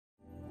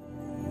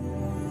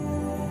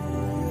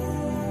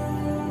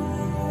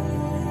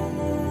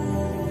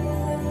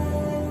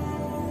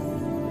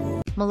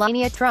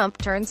Melania Trump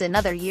turns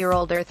another year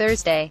older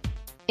Thursday.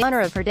 In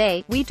honor of her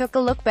day, we took a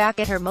look back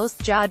at her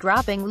most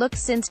jaw-dropping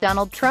looks since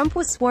Donald Trump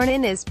was sworn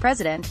in as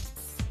president.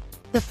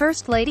 The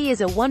First Lady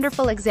is a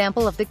wonderful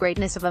example of the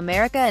greatness of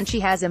America, and she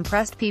has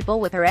impressed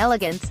people with her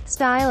elegance,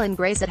 style and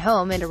grace at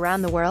home and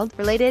around the world.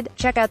 Related,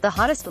 check out the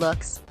hottest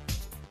looks.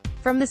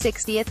 From the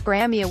 60th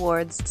Grammy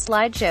Awards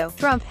slideshow,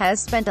 Trump has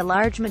spent a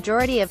large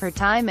majority of her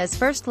time as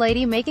First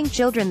Lady making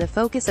children the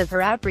focus of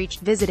her outreach,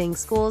 visiting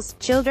schools,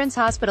 children's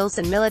hospitals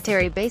and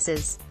military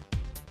bases.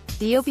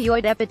 The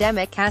opioid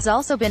epidemic has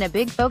also been a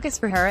big focus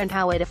for her and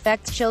how it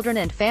affects children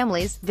and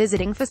families,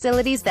 visiting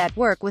facilities that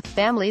work with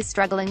families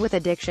struggling with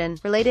addiction.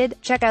 Related,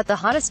 check out the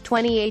hottest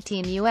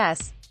 2018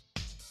 U.S.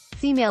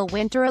 female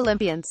Winter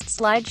Olympians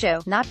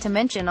slideshow, not to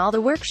mention all the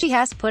work she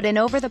has put in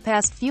over the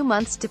past few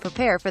months to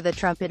prepare for the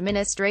Trump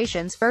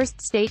administration's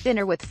first state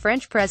dinner with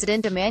French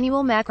President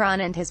Emmanuel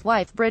Macron and his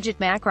wife Brigitte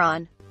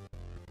Macron.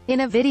 In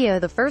a video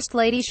the First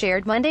Lady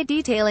shared Monday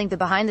detailing the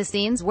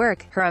behind-the-scenes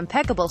work, her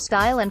impeccable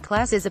style and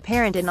class is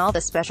apparent in all the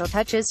special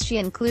touches she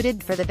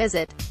included for the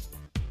visit.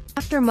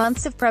 After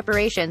months of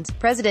preparations,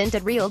 President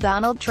at Real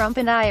Donald Trump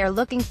and I are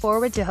looking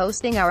forward to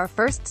hosting our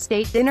first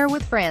state dinner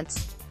with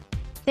France.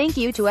 Thank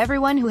you to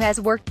everyone who has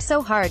worked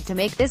so hard to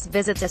make this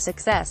visit a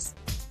success.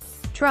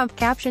 Trump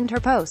captioned her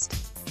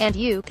post. And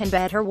you can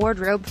bet her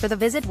wardrobe for the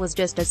visit was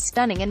just as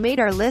stunning and made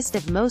our list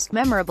of most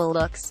memorable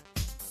looks.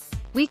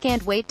 We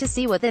can't wait to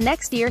see what the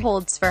next year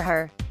holds for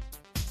her.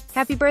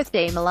 Happy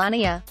birthday,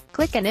 Melania.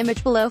 Click an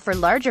image below for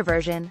larger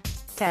version.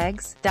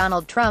 Tags,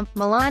 Donald Trump,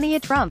 Melania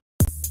Trump.